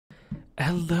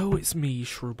Hello, it's me,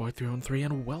 Shrewboy313,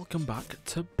 and welcome back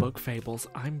to Bug Fables.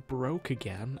 I'm broke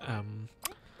again.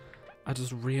 I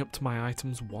just re-upped my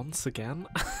items once again.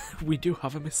 We do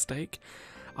have a mistake.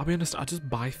 I'll be honest, I just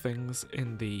buy things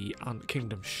in the Ant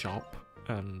Kingdom shop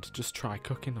and just try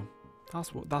cooking them.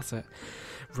 That's it.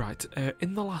 Right,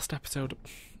 in the last episode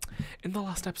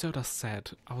I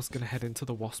said I was gonna head into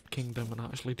the Wasp Kingdom and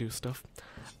actually do stuff.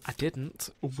 I didn't.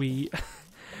 We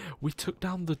took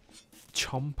down the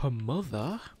Chomper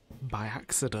Mother by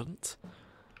accident.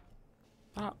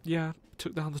 Yeah,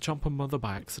 took down the Chomper Mother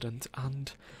by accident,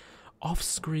 and off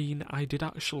screen I did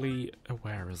actually.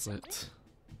 Where is it?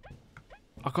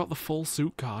 I got the full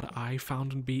suit card. I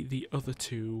found and beat the other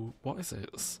two. What is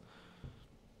it?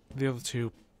 The other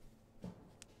two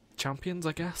champions,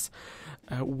 I guess.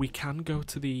 We can go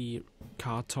to the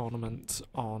card tournament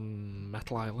on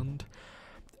Metal Island.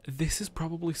 This is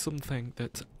probably something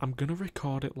that I'm gonna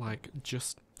record it like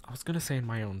I was gonna say in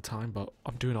my own time, but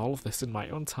I'm doing all of this in my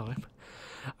own time.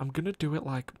 I'm gonna do it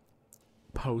like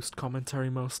post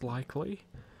commentary most likely,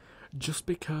 just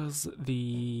because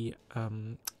the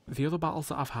other battles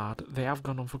that I've had, they have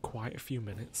gone on for quite a few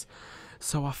minutes.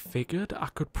 So I figured I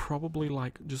could probably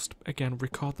like just again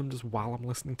record them just while I'm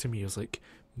listening to music,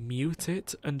 mute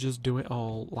it, and just do it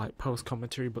all like post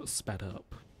commentary but sped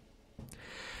up.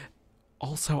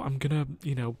 Also, I'm gonna,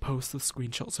 post the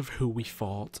screenshots of who we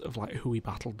fought, of like who we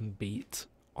battled and beat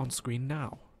on screen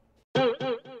now.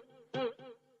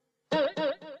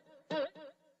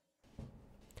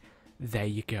 There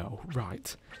you go,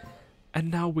 right. And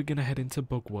now we're gonna head into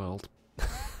Bug World.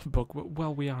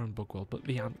 Well, we are in Bug World, but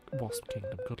the Wasp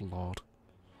Kingdom, good lord.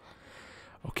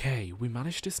 Okay, we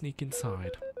managed to sneak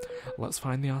inside. Let's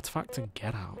find the artifact and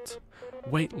get out.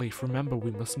 Wait, Leaf, remember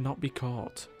we must not be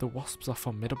caught. The wasps are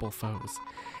formidable foes.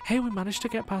 Hey, we managed to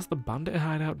get past the bandit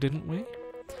hideout, didn't we?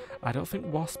 I don't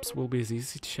think wasps will be as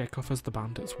easy to shake off as the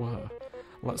bandits were.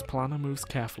 Let's plan our moves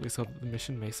carefully so that the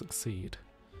mission may succeed.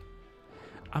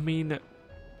 I mean,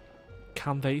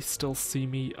 can they still see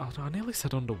me? Oh, I nearly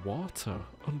said underwater.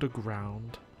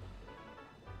 Underground.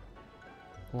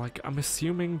 Like, I'm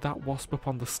assuming that wasp up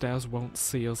on the stairs won't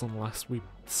see us unless we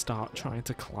start trying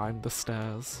to climb the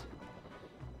stairs.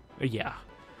 Yeah.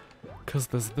 Because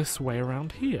there's this way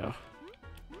around here.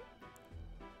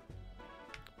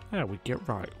 There we get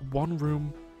right. One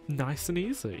room, nice and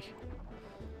easy.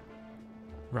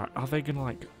 Right, are they gonna,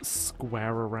 like,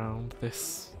 square around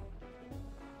this?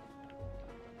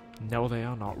 No, they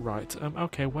are not. Right,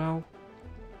 okay, well...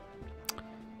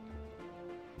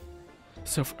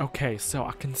 So, okay, so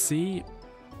I can see...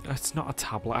 It's not a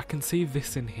tablet, I can see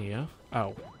this in here.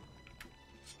 Oh.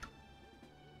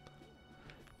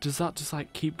 Does that just,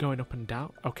 like, keep going up and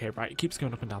down? Okay, right, it keeps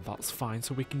going up and down, that's fine.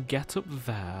 So we can get up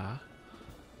there.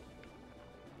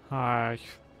 Hi.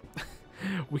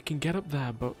 We can get up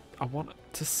there, but I want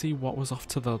to see what was off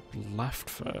to the left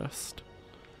first.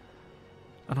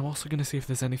 And I'm also going to see if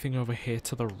there's anything over here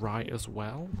to the right as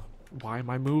well. Why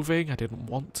am I moving? I didn't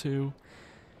want to.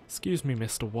 Excuse me,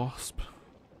 Mr. Wasp.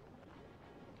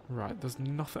 Right, there's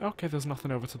nothing. Okay, there's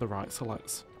nothing over to the right, so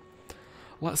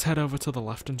let's head over to the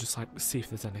left and just like see if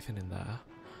there's anything in there.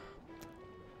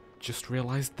 Just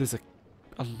realised there's a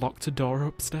locked door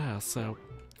upstairs, so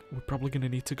we're probably going to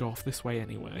need to go off this way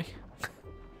anyway.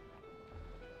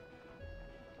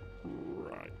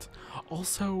 Right.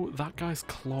 Also, that guy's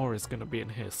claw is going to be in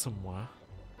here somewhere.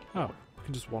 Oh, we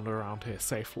can just wander around here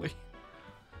safely.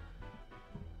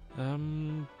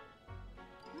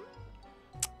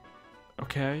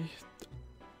 Okay,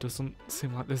 doesn't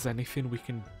seem like there's anything we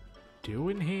can do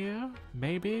in here,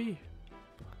 maybe?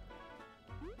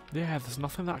 Yeah, there's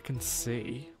nothing that I can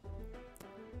see.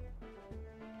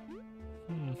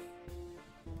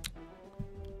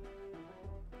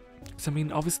 So, I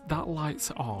mean, obviously that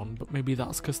light's on, but maybe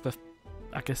that's because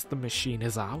I guess the machine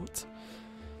is out?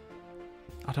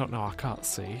 I don't know, I can't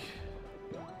see.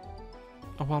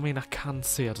 Oh, well, I mean, I can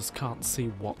see, I just can't see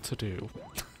what to do.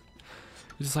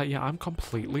 It's just like, yeah, I'm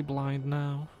completely blind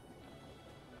now.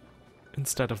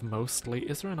 Instead of mostly.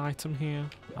 Is there an item here?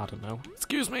 I don't know.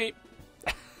 Excuse me!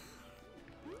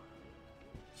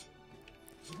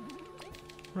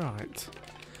 Right.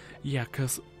 Yeah,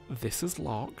 because this is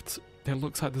locked. It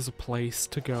looks like there's a place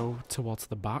to go towards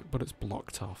the back, but it's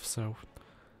blocked off, so...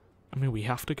 I mean, we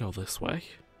have to go this way.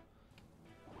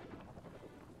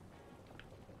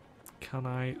 Can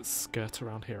I skirt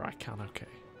around here? I can, okay.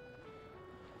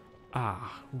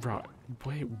 Ah, right.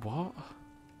 Wait, what?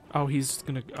 Oh, he's just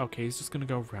gonna... Okay, he's just gonna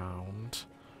go round.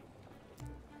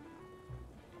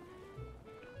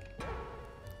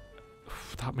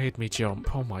 That made me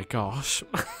jump. Oh my gosh.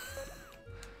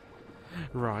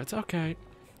 Right, okay.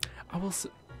 I will s-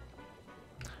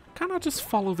 Can I just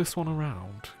follow this one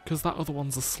around? Because that other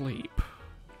one's asleep.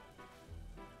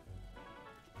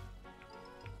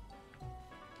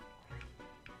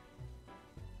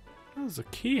 There's a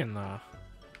key in there.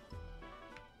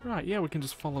 Right, yeah, we can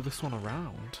just follow this one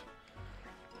around.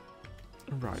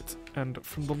 Right, and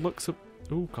from the looks of...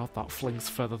 Oh god, that flings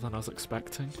further than I was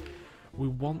expecting. We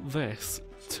want this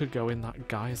to go in that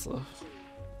geyser.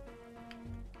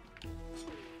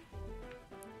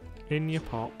 In your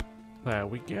pop. There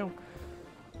we go.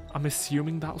 I'm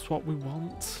assuming that's what we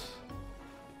want.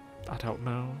 I don't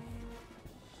know.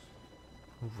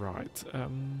 Right,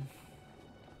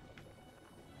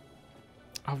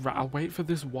 I'll wait for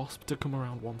this wasp to come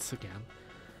around once again.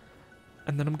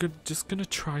 And then I'm just gonna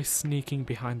try sneaking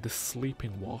behind this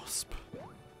sleeping wasp.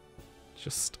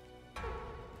 Just...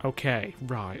 Okay,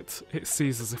 right. It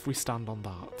sees us if we stand on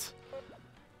that.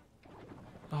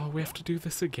 Oh, we have to do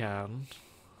this again.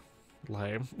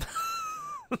 Lame.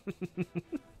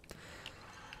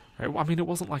 Right, well, I mean, it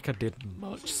wasn't like I did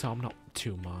much, so I'm not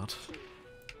too mad.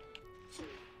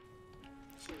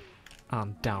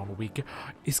 And down we go.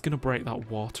 He's gonna break that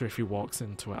water if he walks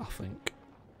into it, I think.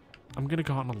 I'm gonna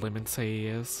go out on a limb and say he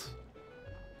is.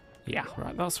 Yeah,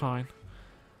 right, that's fine.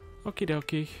 Okie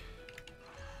dokie.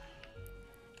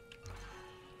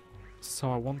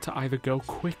 So I want to either go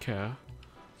quicker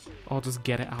or just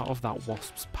get it out of that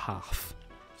wasp's path.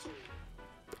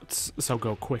 So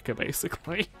go quicker,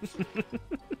 basically.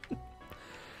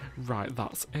 Right,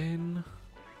 that's in.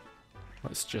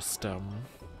 Let's just,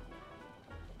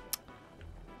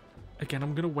 Again,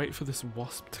 I'm gonna wait for this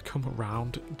wasp to come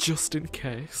around, just in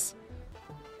case.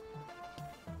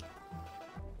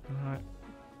 Right.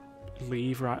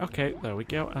 Leave, right, okay, there we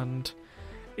go, and...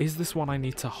 Is this one I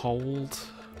need to hold?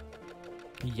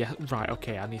 Yeah, right,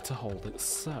 okay, I need to hold it,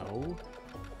 so...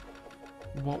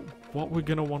 What we're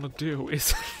gonna want to do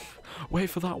is...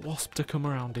 wait for that wasp to come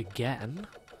around again.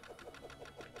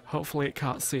 Hopefully it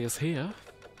can't see us here.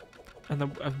 And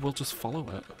then we'll just follow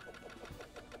it.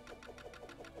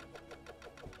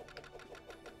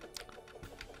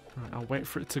 Right, I'll wait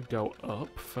for it to go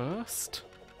up first.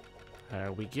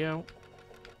 There we go.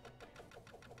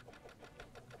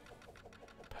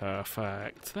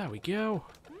 Perfect. There we go.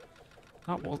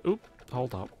 That was... Oop,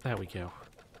 hold up. There we go.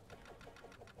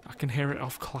 I can hear it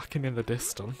off clacking in the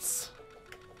distance.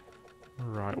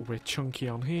 Right, we're chunky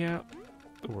on here.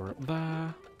 We're up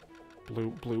there.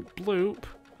 Bloop, bloop, bloop.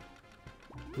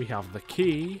 We have the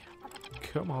key.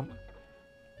 Come on.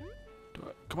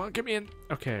 Come on, get me in.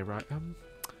 Okay, right,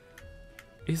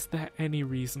 is there any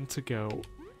reason to go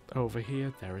over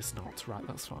here? There is not. Right,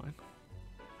 that's fine.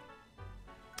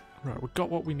 Right, we've got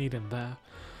what we need in there.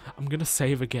 I'm gonna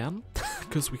save again,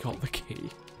 because we got the key.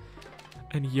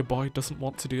 And your boy doesn't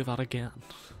want to do that again.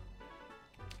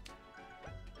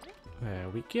 There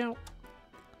we go.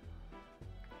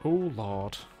 Oh,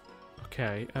 Lord.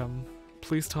 Okay,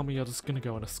 please tell me you're just gonna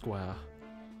go in a square.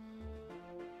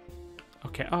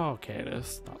 Okay, oh, okay it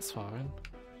is. That's fine.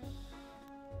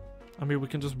 I mean, we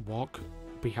can just walk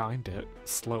behind it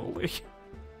slowly.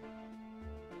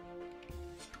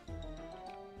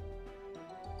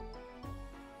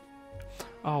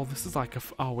 Oh, this is like a...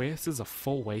 Oh, wait, this is a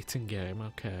full waiting game.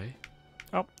 Okay.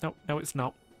 Oh, no, no, it's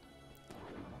not.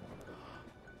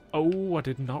 Oh, I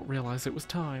did not realise it was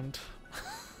timed.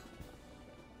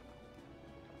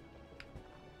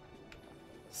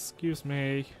 Excuse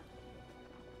me.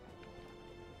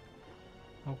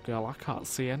 Oh, girl, I can't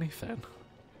see anything.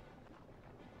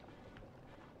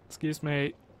 Excuse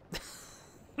me.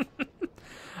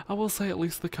 I will say at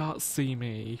least they can't see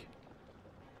me,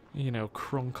 you know,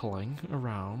 crunkling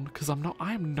around, because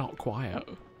I am not quiet.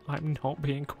 I'm not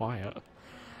being quiet.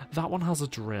 That one has a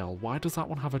drill. Why does that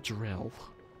one have a drill?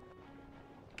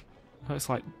 It's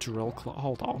like drill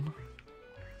hold on.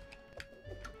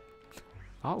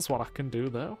 That's what I can do,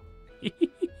 though.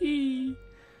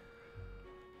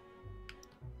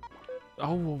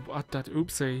 Oh,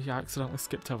 oopsie, I accidentally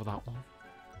skipped over that one.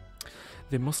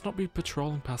 They must not be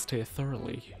patrolling past here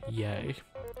thoroughly. Yay.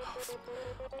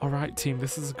 Alright team,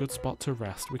 this is a good spot to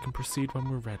rest. We can proceed when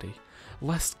we're ready.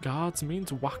 Less guards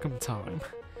means whack-em time.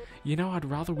 You know, I'd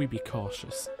rather we be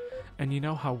cautious. And you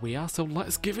know how we are, so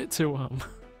let's give it to 'em.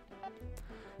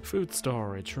 Food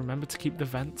storage. Remember to keep the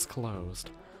vents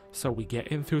closed. So we get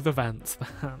in through the vents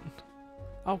then.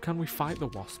 Oh, can we fight the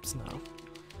wasps now?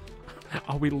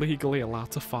 Are we legally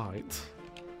allowed to fight?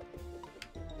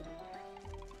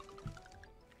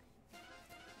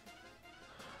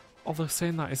 Although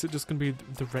saying that, is it just going to be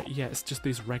yeah, it's just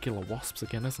these regular wasps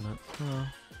again, isn't it? Oh.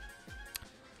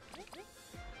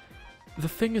 The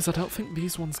thing is, I don't think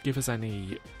these ones give us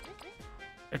any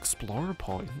explorer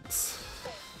points.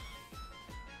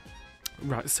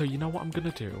 Right, so you know what I'm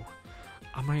gonna do?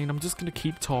 I mean, I'm just gonna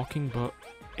keep talking, but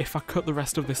if I cut the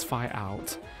rest of this fight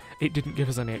out, it didn't give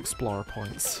us any explorer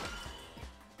points.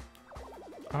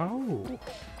 Oh.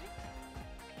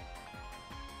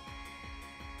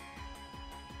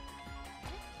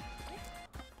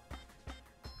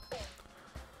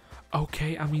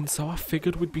 Okay, I mean, so I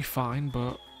figured we'd be fine,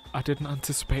 but I didn't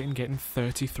anticipate in getting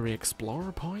 33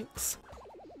 explorer points.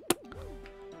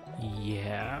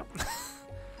 Yeah.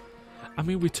 I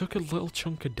mean, we took a little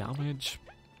chunk of damage.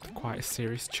 Quite a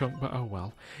serious chunk, but oh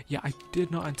well. Yeah, I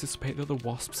did not anticipate that the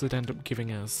wasps would end up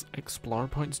giving us explorer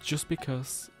points just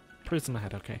because... Prison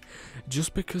ahead, okay.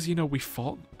 Just because, you know, we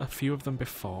fought a few of them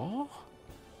before?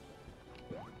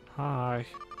 Hi.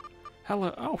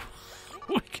 Hello. Oh,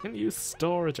 we can use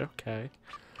storage, okay.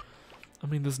 I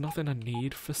mean, there's nothing I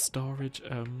need for storage.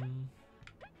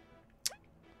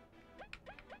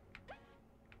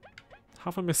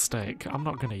 Have a mistake. I'm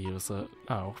not gonna use it.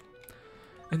 Oh.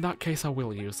 In that case, I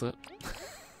will use it.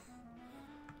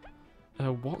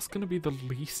 What's gonna be the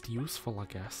least useful, I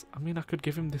guess? I mean, I could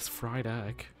give him this fried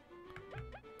egg.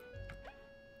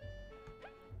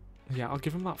 Yeah, I'll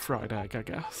give him that fried egg, I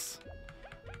guess.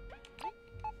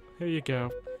 Here you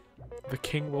go. The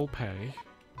king will pay.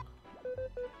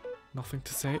 Nothing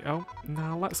to say. Oh,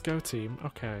 now let's go, team.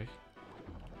 Okay.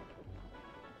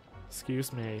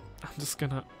 Excuse me. I'm just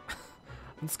gonna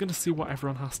see what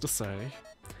everyone has to say.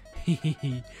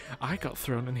 Hehehe. I got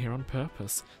thrown in here on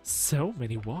purpose. So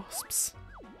many wasps.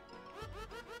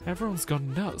 Everyone's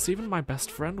gone nuts. Even my best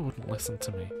friend wouldn't listen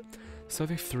to me. So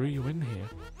they threw you in here.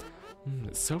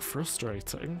 It's so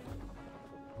frustrating.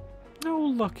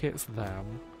 Oh, look, it's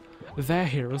them. They're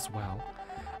here as well.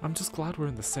 I'm just glad we're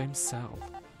in the same cell.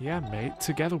 Yeah, mate,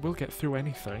 together we'll get through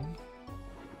anything.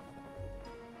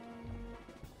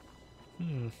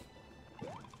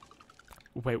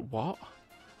 Wait, what?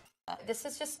 This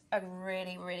is just a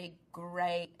really, really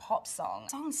great pop song. The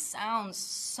song sounds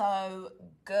so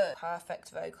good.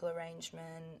 Perfect vocal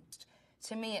arrangement.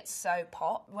 To me, it's so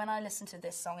pop. When I listen to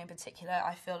this song in particular,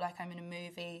 I feel like I'm in a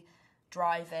movie,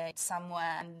 driving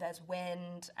somewhere, and there's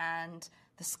wind, and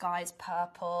the sky's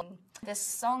purple. This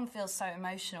song feels so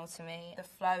emotional to me. The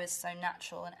flow is so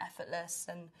natural and effortless,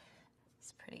 and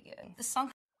it's pretty good. The song...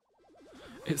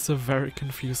 It's a very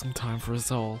confusing time for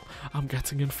us all. I'm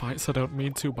getting in fights I don't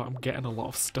mean to, but I'm getting a lot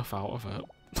of stuff out of it.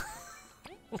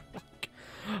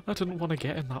 I didn't want to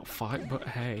get in that fight, but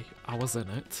hey, I was in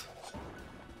it.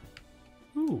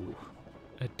 Ooh,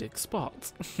 a dig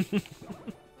spot.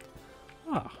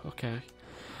 Ah, okay.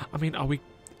 I mean,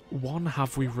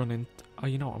 have we run in...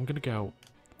 you know what, I'm gonna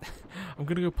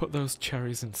go put those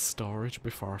cherries in storage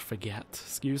before I forget.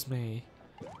 Excuse me.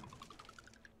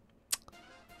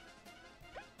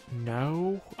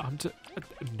 No,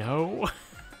 no.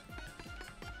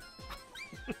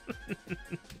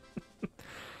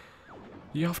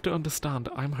 You have to understand,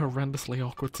 I'm horrendously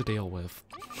awkward to deal with.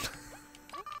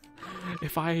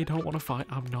 If I don't want to fight,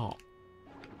 I'm not.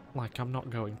 Like, I'm not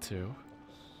going to.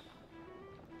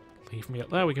 Leave me up.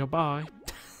 There we go, bye.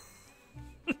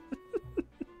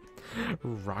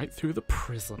 Right through the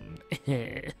prison.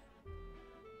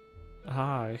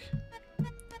 Hi.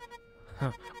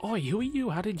 Huh. Oi, who are you?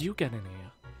 How did you get in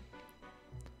here?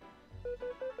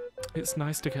 It's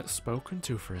nice to get spoken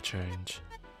to for a change.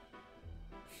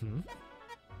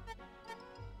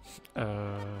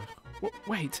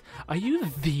 Wait, are you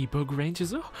the Bug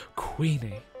Rangers? Oh,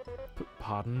 Queenie.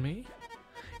 Pardon me?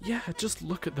 Yeah, just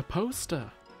look at the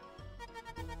poster.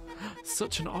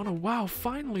 Such an honor. Wow,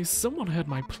 finally someone heard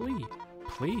my plea.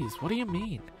 Please, what do you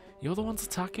mean? You're the ones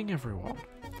attacking everyone.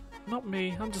 Not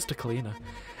me, I'm just a cleaner.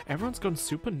 Everyone's gone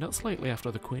super nuts lately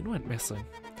after the Queen went missing.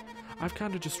 I've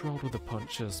kinda just rolled with the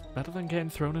punches, better than getting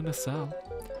thrown in a cell.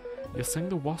 You're saying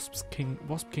the Wasp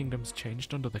Kingdom's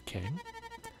changed under the King?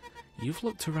 You've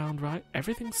looked around, right?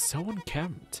 Everything's so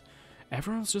unkempt.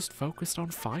 Everyone's just focused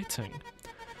on fighting.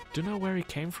 Dunno where he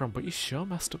came from, but he sure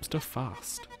messed up stuff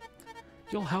fast.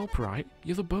 You'll help, right?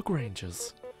 You're the Bug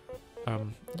Rangers.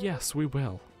 Yes, we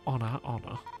will. On our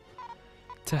honor.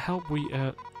 To help, we,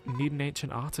 need an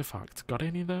ancient artifact. Got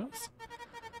any of those?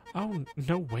 Oh,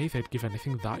 no way they'd give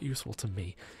anything that useful to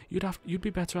me. You'd be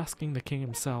better asking the king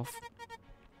himself.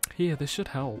 Here, this should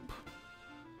help.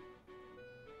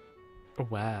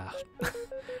 Where?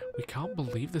 We can't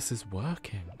believe this is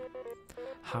working.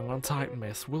 Hang on tight,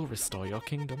 miss. We'll restore your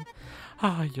kingdom.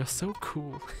 Ah, you're so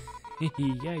cool.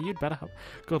 Yeah, you'd better have...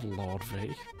 Good lord,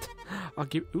 V. I'll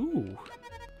give... Ooh.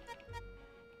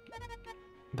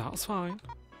 That's fine.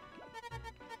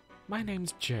 My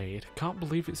name's Jade. Can't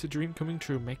believe it's a dream coming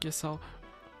true. Make yourself...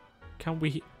 Can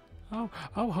we... Oh,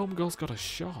 Homegirl's got a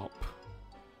shop.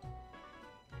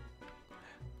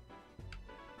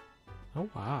 Oh,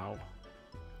 wow.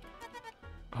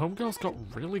 Homegirl's got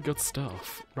really good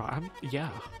stuff. Right,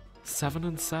 yeah. 7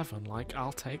 and 7, like,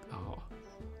 I'll take that.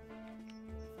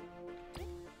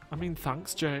 I mean,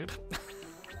 thanks, Jade.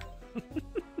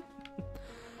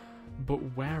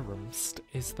 But whereumst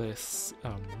is this,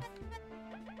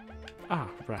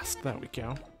 rest, there we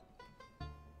go.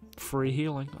 Free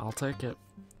healing, I'll take it.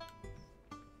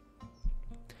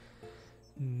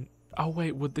 Oh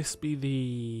wait, would this be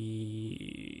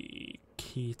the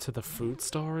key to the food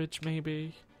storage,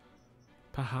 maybe?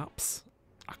 Perhaps?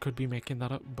 I could be making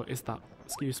that up, but is that...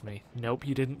 Excuse me. Nope,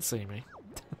 you didn't see me.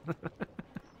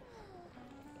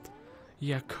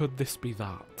 Yeah, could this be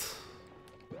that?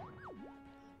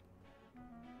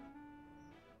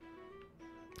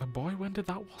 And boy, when did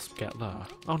that wasp get there?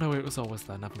 Oh no, it was always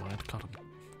there, never mind, got him.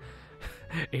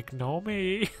 Ignore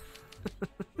me!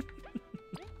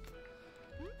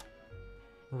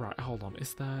 Right, hold on,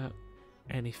 is there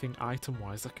anything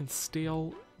item-wise I can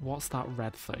steal? What's that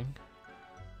red thing?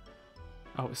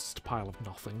 Oh, it's just a pile of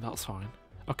nothing, that's fine.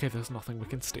 Okay, there's nothing we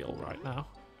can steal right now.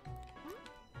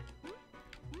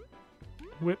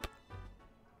 Whip.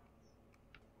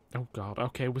 Oh god,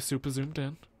 okay, we're super zoomed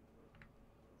in.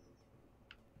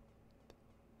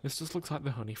 This just looks like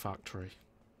the honey factory.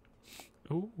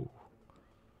 Ooh.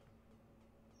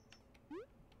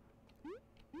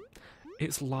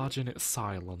 It's large and it's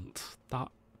silent. That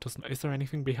doesn't... Is there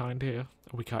anything behind here?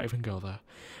 We can't even go there.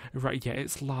 Right, yeah,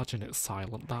 it's large and it's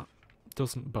silent. That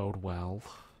doesn't bode well.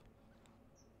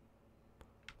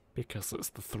 Because it's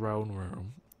the throne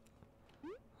room.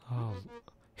 Oh.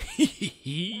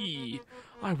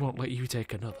 I won't let you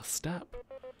take another step.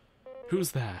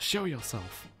 Who's there? Show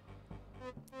yourself.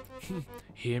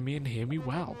 Hear me and hear me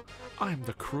well. I'm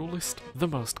the cruelest, the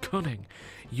most cunning.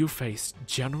 You face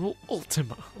General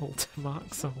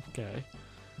Ultimax, okay.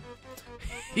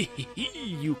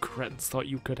 You cretins thought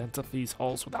you could enter these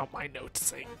halls without my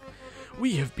noticing.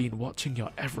 We have been watching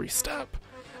your every step,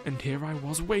 and here I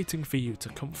was waiting for you to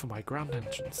come for my grand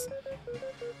entrance.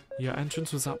 Your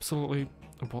entrance was absolutely...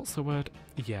 what's the word?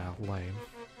 Yeah, lame.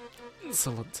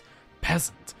 Insolent,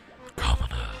 peasant,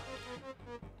 commoner.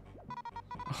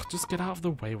 Oh, just get out of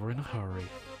the way, we're in a hurry.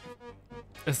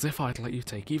 As if I'd let you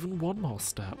take even one more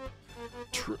step.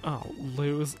 Oh,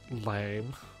 lose.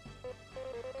 Lame.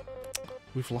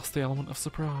 We've lost the element of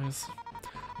surprise.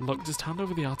 Look, just hand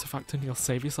over the artifact and you'll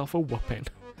save yourself a whooping.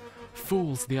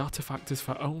 Fools, the artifact is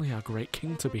for only our great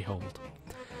king to behold.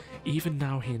 Even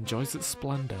now he enjoys its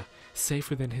splendour, safe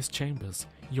within his chambers.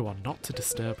 You are not to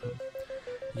disturb him.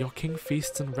 Your king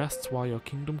feasts and rests while your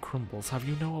kingdom crumbles. Have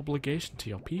you no obligation to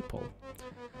your people?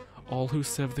 All who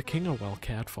serve the king are well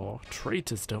cared for.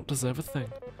 Traitors don't deserve a thing.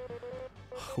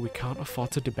 We can't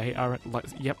afford to debate our...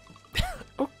 Yep.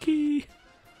 Okay.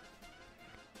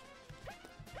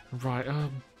 Right,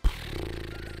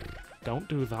 don't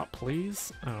do that,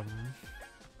 please.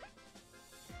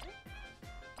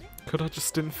 Could I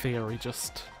just, in theory,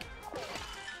 just...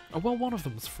 Oh, well, one of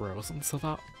them's frozen, so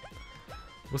that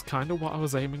was kind of what I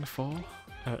was aiming for.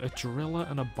 A driller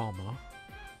and a bomber.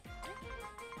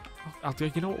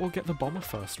 You know what, we'll get the bomber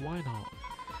first, why not?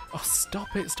 Oh,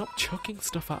 stop it, stop chucking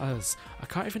stuff at us. I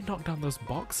can't even knock down those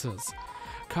boxes.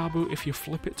 Kabu, if you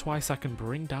flip it twice, I can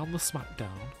bring down the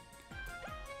smackdown.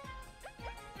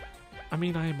 I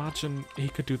mean, I imagine he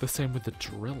could do the same with the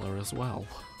driller as well.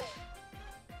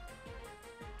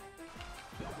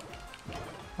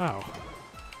 Oh.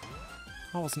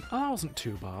 That wasn't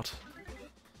too bad.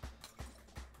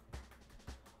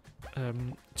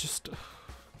 Just...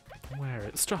 where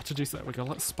it? Strategies, there we go.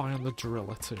 Let's spy on the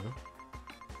driller too.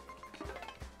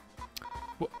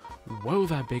 Whoa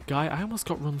there, big guy. I almost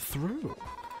got run through.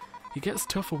 He gets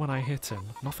tougher when I hit him.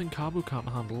 Nothing Kabu can't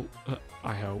handle,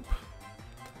 I hope.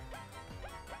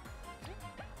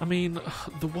 I mean,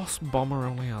 the Wasp Bomber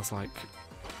only has like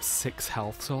 6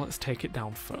 health, so let's take it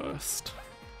down first.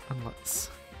 And let's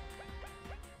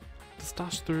just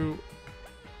dash through.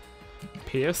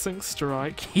 Piercing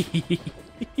strike.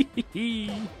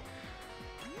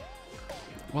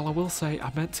 Well, I will say,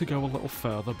 I meant to go a little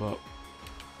further, but...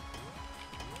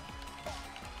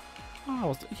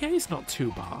 Oh, yeah, he's not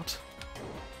too bad.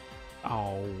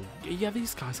 Oh, yeah,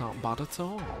 these guys aren't bad at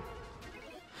all.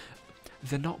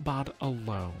 They're not bad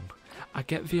alone. I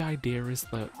get the idea is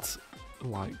that,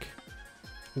 like,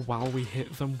 while we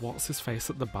hit them, what's-his-face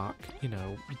at the back, you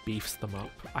know, beefs them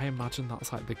up. I imagine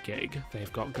that's like the gig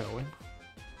they've got going.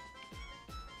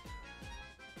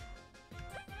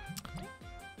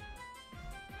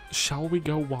 Shall we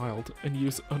go wild and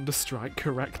use Understrike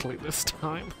correctly this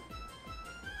time?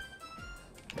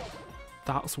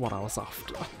 That's what I was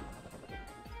after.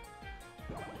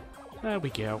 There we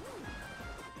go.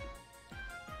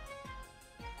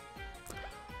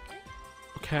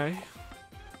 Okay.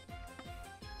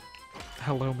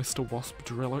 Hello, Mr. Wasp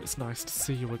Driller, it's nice to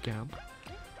see you again.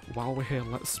 While we're here,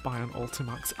 let's spy on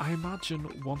Ultimax. I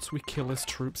imagine once we kill his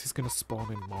troops, he's gonna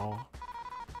spawn in more.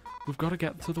 We've got to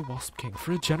get to the Wasp King.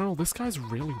 For a general, this guy's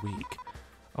really weak.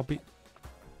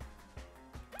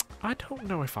 I don't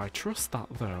know if I trust that,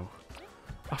 though.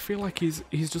 I feel like he's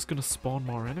just gonna spawn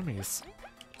more enemies.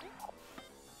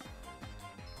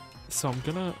 So I'm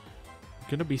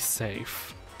gonna be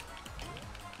safe.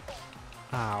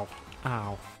 Ow.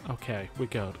 Ow. Okay, we're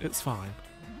good. It's fine.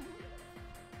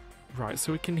 Right,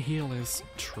 so we can heal his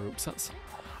troops.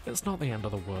 It's not the end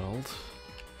of the world.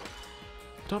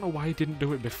 I don't know why he didn't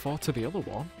do it before to the other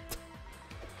one.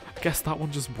 I guess that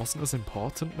one just wasn't as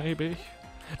important, maybe?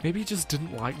 Maybe he just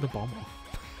didn't like the bomber.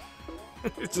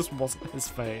 It just wasn't his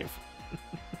fave.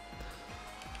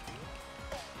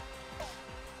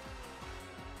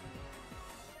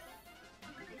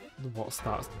 What's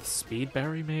that? The speed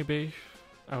berry, maybe?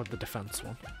 Oh, the defense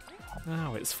one.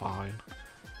 No, it's fine.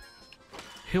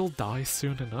 He'll die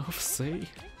soon enough, see?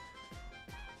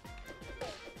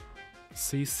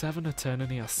 See, 7 a turn and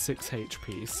he has 6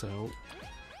 HP, so...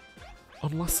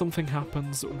 unless something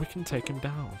happens, we can take him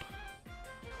down.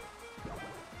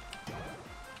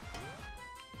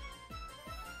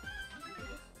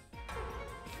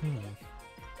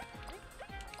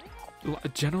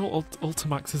 General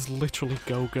Ultimax is literally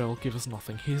go girl, give us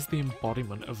nothing. He's the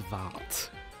embodiment of that.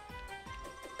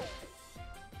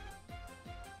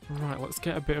 Right, let's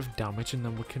get a bit of damage and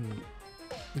then we can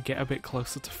get a bit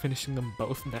closer to finishing them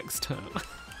both next turn.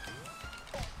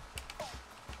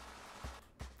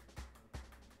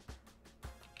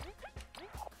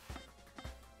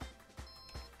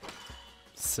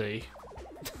 See?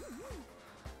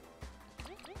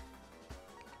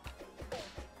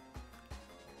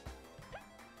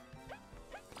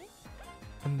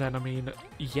 And then, I mean,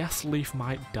 yes, Leaf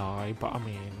might die, but I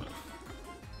mean,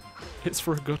 it's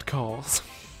for a good cause.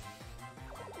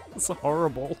 It's a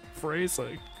horrible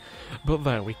phrasing, but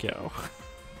there we go.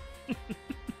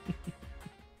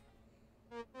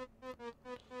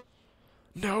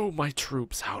 No, my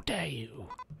troops, how dare you!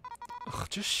 Ugh,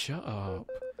 just shut up.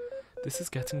 This is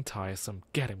getting tiresome.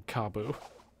 Get him, Kabu.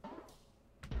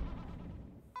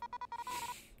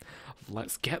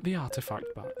 Let's get the artifact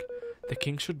back. The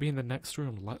king should be in the next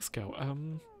room. Let's go.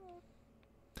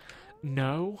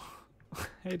 No.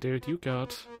 Hey dude, you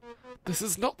good? This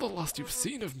is not the last you've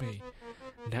seen of me.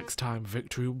 Next time,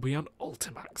 victory will be on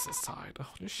Ultimax's side.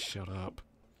 Oh, just shut up.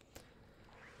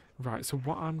 Right, so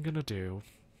what I'm gonna do...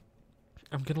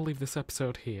 I'm gonna leave this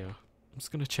episode here. I'm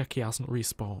just gonna check he hasn't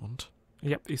respawned.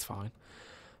 Yep, he's fine.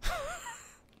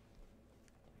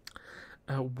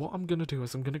 What I'm gonna do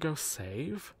is I'm gonna go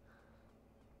save.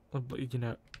 You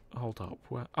know, hold up.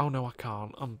 Where? Oh no, I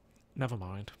can't. Never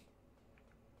mind.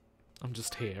 I'm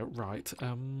just here. Right.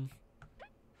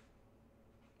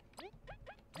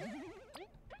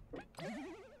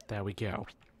 There we go.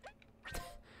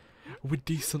 We're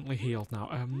decently healed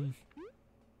now.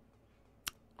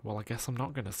 Well, I guess I'm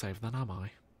not gonna save then, am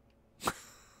I?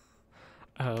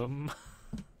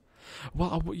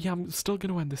 Well, yeah, I'm still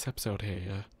gonna end this episode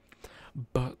here.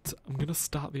 But I'm gonna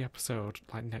start the episode,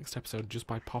 like next episode, just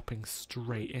by popping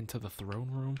straight into the throne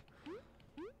room.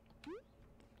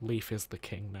 Leaf is the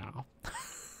king now.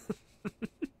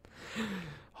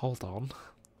 Hold on.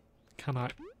 Can I...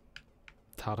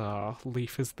 Ta-da!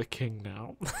 Leaf is the king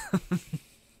now.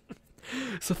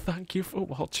 So thank you for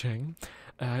watching.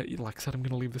 Like I said, I'm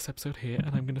gonna leave this episode here,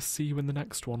 and I'm gonna see you in the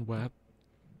next one where...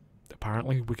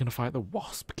 apparently we're gonna fight the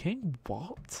Wasp King?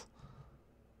 What?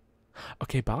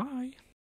 Okay, bye!